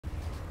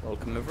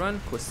Welcome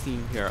everyone,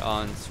 Costin here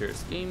on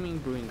Serious Gaming,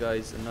 bringing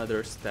guys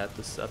another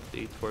status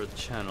update for the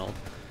channel.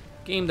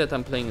 Game that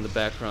I'm playing in the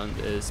background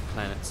is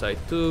PlanetSide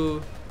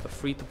 2, a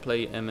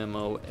free-to-play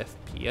MMO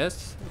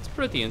FPS. It's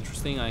pretty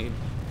interesting.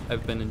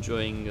 I've been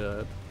enjoying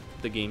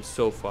the game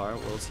so far.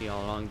 We'll see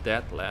how long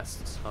that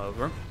lasts,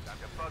 however.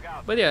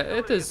 But yeah,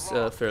 it is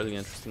fairly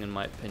interesting in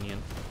my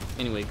opinion.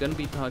 Anyway, gonna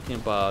be talking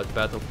about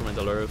Battle for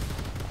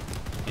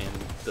Middle-earth and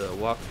the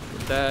walkthrough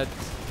for that,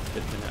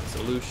 Hitman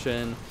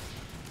Absolution,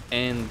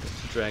 and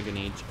Dragon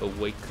Age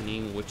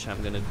Awakening, which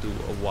I'm gonna do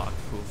a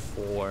walkthrough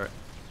for.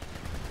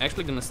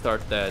 Actually gonna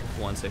start that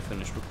once I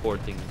finish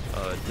recording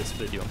this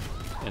video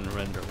and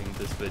rendering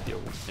this video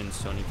in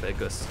Sony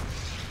Vegas.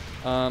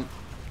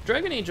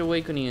 Dragon Age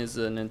Awakening is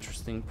an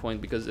interesting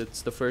point because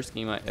it's the first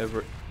game I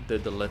ever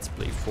did the Let's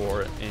Play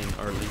for in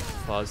early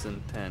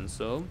 2010,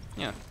 so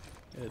yeah,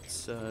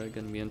 it's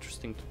gonna be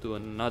interesting to do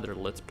another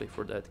Let's Play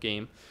for that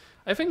game.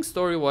 I think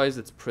story-wise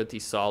it's pretty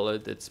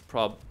solid. It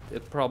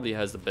probably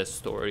has the best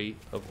story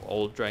of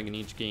all Dragon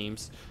Age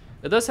games.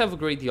 It does have a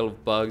great deal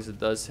of bugs, it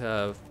does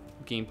have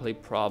gameplay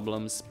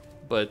problems,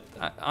 but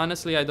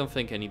honestly I don't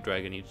think any of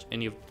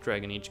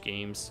Dragon Age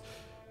games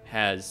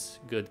has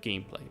good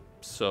gameplay.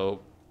 So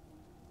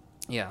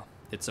yeah,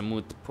 it's a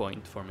moot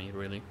point for me,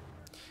 really.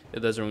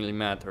 It doesn't really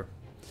matter.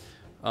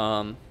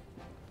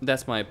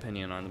 That's my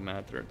opinion on the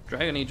matter.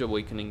 Dragon Age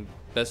Awakening,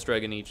 best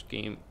Dragon Age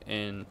game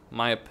in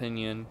my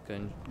opinion.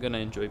 Gonna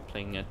enjoy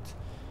playing it.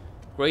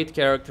 Great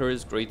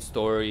characters, great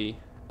story,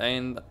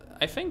 and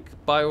I think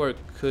BioWare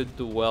could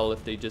do well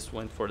if they just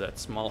went for that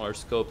smaller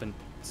scope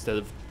instead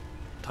of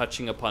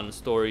touching upon a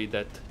story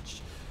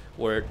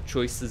where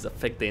choices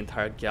affect the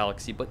entire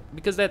galaxy, but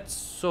because that's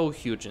so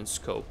huge in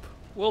scope.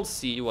 We'll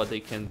see what they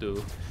can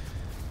do.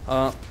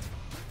 I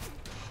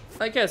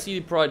guess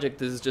CD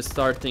Projekt is just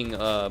starting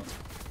a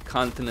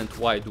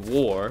continent-wide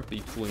war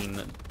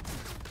between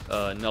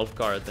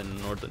Nilfgaard and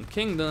the Northern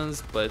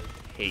Kingdoms, but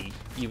hey,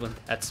 even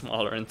that's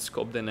smaller in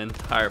scope than an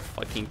entire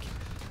fucking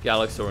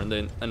galaxy or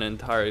an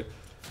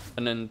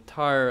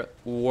entire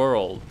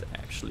world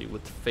actually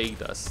with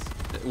Phaedos,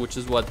 which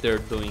is what they're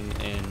doing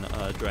in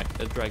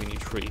Dragon Age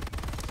 3.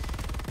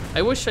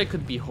 I wish I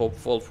could be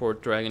hopeful for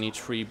Dragon Age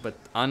 3, but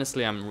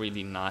honestly I'm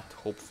really not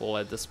hopeful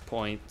at this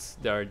point.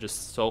 There are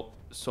just so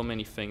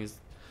many things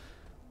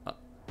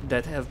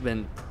that have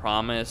been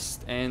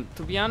promised, and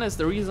to be honest,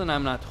 the reason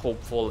I'm not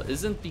hopeful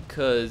isn't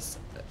because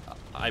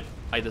I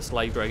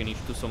dislike Dragon Age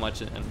 2 so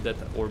much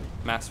or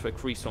Mass Effect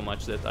 3 so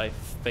much that I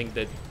think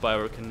that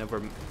BioWare can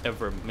never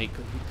ever make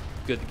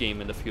a good game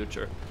in the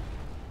future.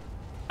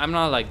 I'm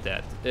not like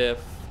that.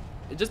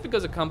 Just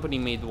because a company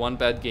made one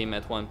bad game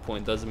at one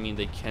point doesn't mean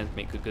they can't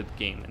make a good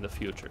game in the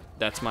future.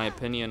 That's my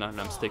opinion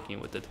and I'm sticking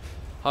with it.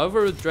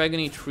 However, with Dragon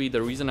Age 3,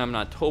 the reason I'm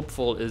not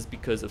hopeful is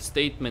because of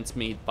statements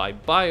made by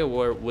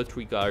BioWare with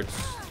regards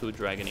to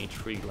Dragon Age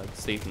 3, like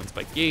statements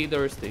by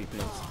Gator,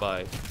 statements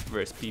by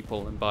various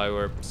people in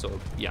BioWare, so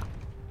yeah.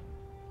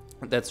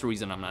 That's the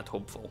reason I'm not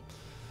hopeful.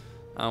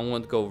 I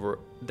won't go over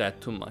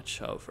that too much,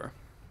 however.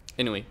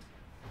 Anyway,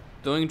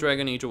 doing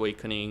Dragon Age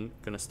Awakening,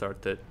 gonna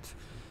start it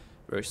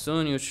very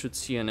soon. You should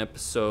see an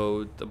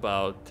episode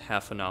about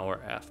half an hour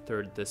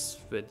after this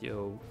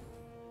video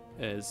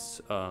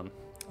is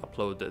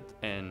uploaded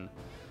and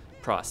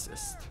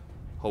processed,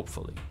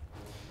 hopefully.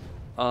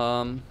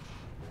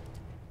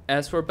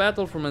 As for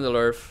Battle for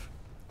Middle-earth,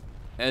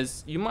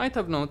 as you might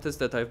have noticed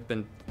that I've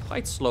been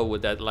quite slow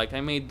with that. Like, I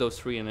made those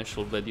 3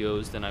 initial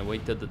videos, then I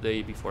waited a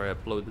day before I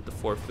uploaded the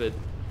 4th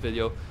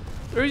video.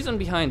 The reason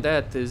behind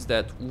that is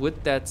that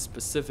with that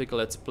specific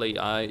Let's Play,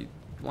 I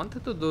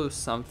wanted to do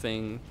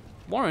something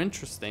more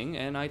interesting,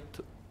 and I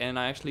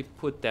actually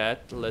put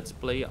that Let's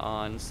Play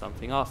on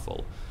Something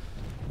Awful,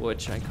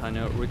 which I kind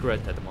of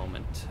regret at the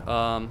moment.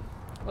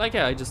 Like,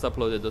 yeah, I just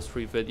uploaded those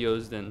 3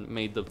 videos, then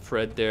made the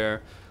thread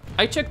there.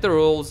 I checked the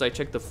rules, I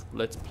checked the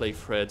Let's Play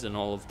threads and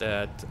all of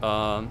that,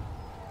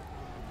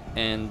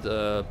 and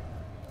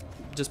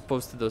just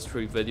posted those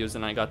 3 videos,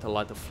 and I got a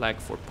lot of flack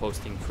for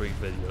posting 3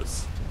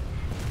 videos.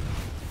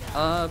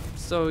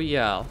 So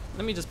yeah,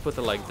 let me just put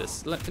it like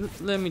this.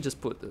 Let me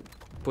just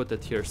put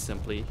it here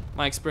simply.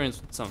 My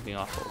experience with Something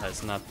Awful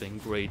has not been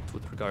great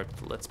with regard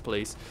to Let's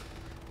Plays.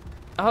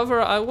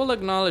 However, I will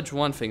acknowledge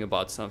one thing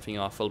about Something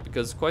Awful,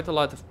 because quite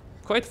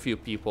a few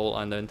people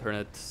on the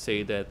internet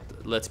say that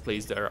Let's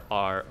Plays there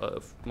are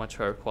of much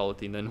higher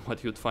quality than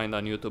what you'd find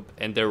on YouTube,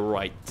 and they're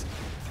right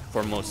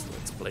for most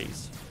Let's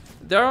Plays.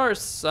 There are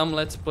some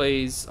Let's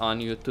Plays on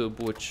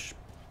YouTube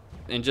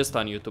and just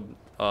on YouTube,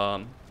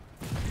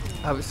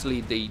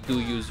 obviously they do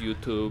use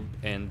YouTube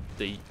and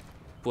they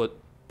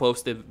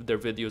posted their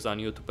videos on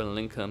YouTube and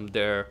link them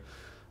there.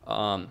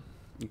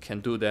 You can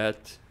do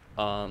that.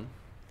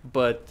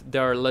 But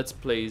there are Let's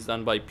Plays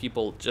done by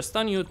people just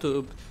on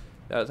YouTube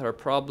that are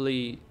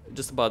probably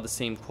just about the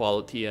same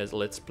quality as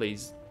Let's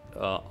Plays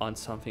on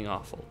Something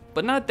Awful.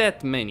 But not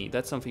that many,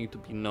 that's something to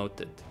be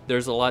noted.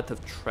 There's a lot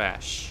of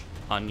trash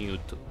on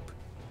YouTube.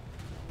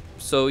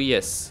 So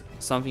yes,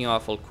 Something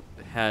Awful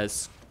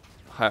has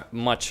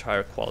much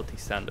higher quality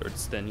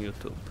standards than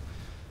YouTube.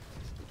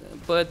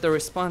 but the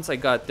response I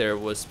got there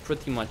was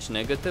pretty much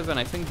negative, and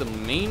I think the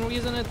main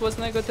reason it was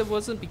negative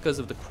wasn't because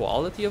of the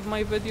quality of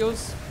my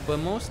videos, but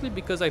mostly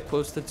because I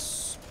posted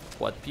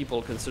what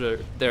people consider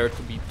there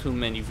to be too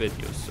many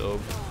videos. So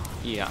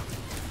yeah,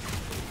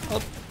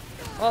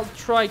 I'll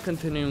try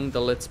continuing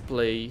the Let's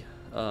Play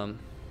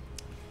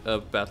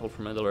of Battle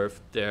for Middle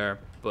Earth there,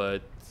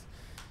 but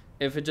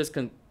if it just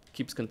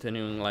keeps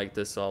continuing like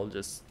this, I'll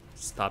just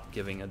stop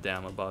giving a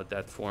damn about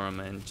that forum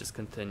and just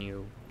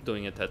continue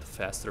doing it at a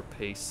faster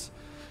pace.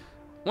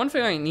 One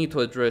thing I need to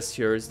address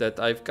here is that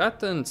I've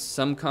gotten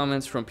some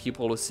comments from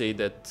people who say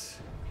that,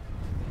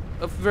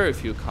 very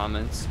few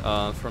comments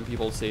from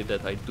people who say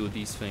that I do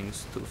these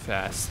things too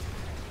fast.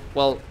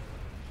 Well,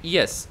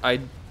 yes, I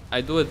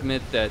do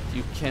admit that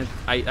you can't,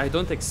 I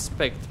don't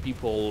expect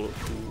people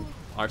who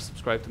are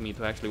subscribed to me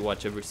to actually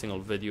watch every single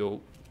video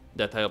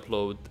that I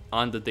upload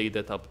on the day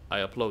that I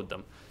upload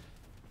them.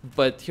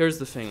 But here's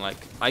the thing, like,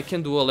 I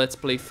can do a Let's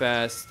Play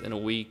fast in a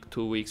week,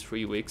 2 weeks,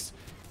 3 weeks,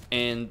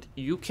 and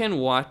you can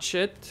watch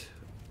it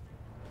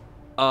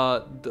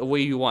the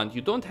way you want.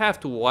 You don't have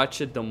to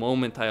watch it the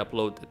moment I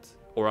upload it,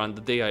 or on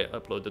the day I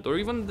upload it, or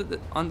even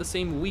on the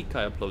same week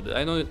I upload it.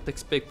 I don't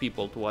expect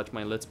people to watch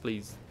my Let's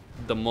Plays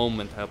the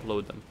moment I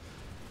upload them,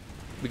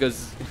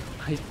 because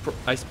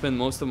I spend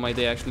most of my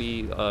day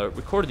actually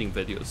recording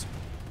videos.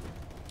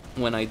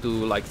 When I do,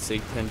 like,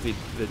 say 10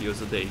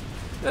 videos a day,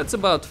 that's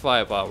about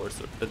 5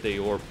 hours a day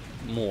or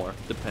more,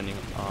 depending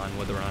on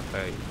whether or not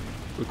I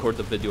record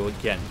the video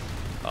again.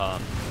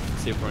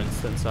 Say for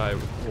instance I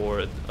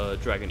record a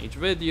Dragon Age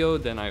video,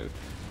 then I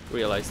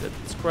realize that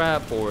it's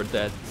crap, or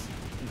that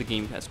the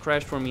game has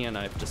crashed for me and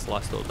I've just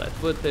lost all that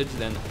footage,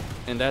 then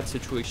in that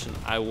situation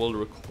I will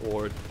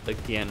record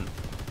again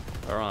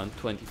around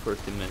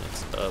 20-30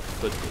 minutes of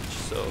footage,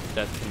 so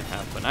that can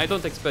happen. I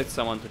don't expect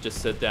someone to just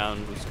sit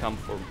down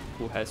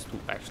who has to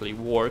actually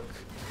work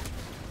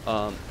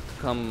to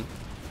come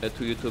to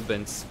YouTube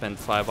and spend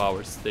 5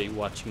 hours a day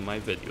watching my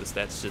videos.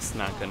 That's just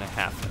not gonna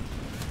happen,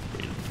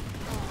 really.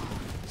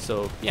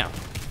 So yeah,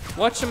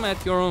 watch them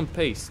at your own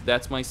pace.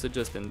 That's my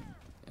suggestion,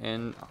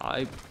 and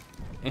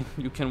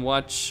you can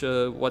watch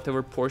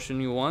whatever portion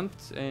you want,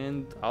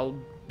 and I'll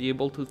be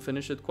able to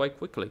finish it quite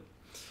quickly.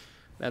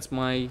 That's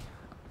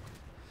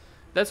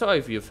how I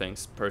view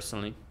things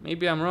personally.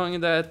 Maybe I'm wrong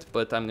in that,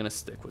 but I'm gonna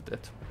stick with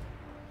it.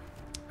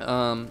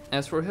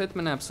 As for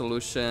Hitman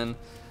Absolution,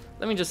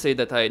 let me just say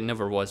that I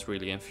never was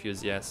really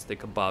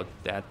enthusiastic about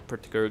that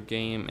particular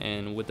game,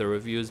 and with the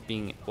reviews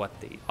being what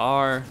they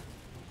are,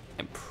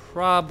 I'm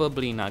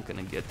probably not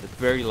gonna get it.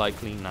 Very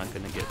likely not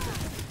gonna get it.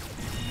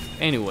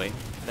 Anyway,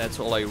 that's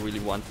all I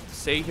really wanted to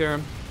say here.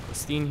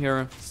 Costin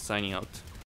here, signing out.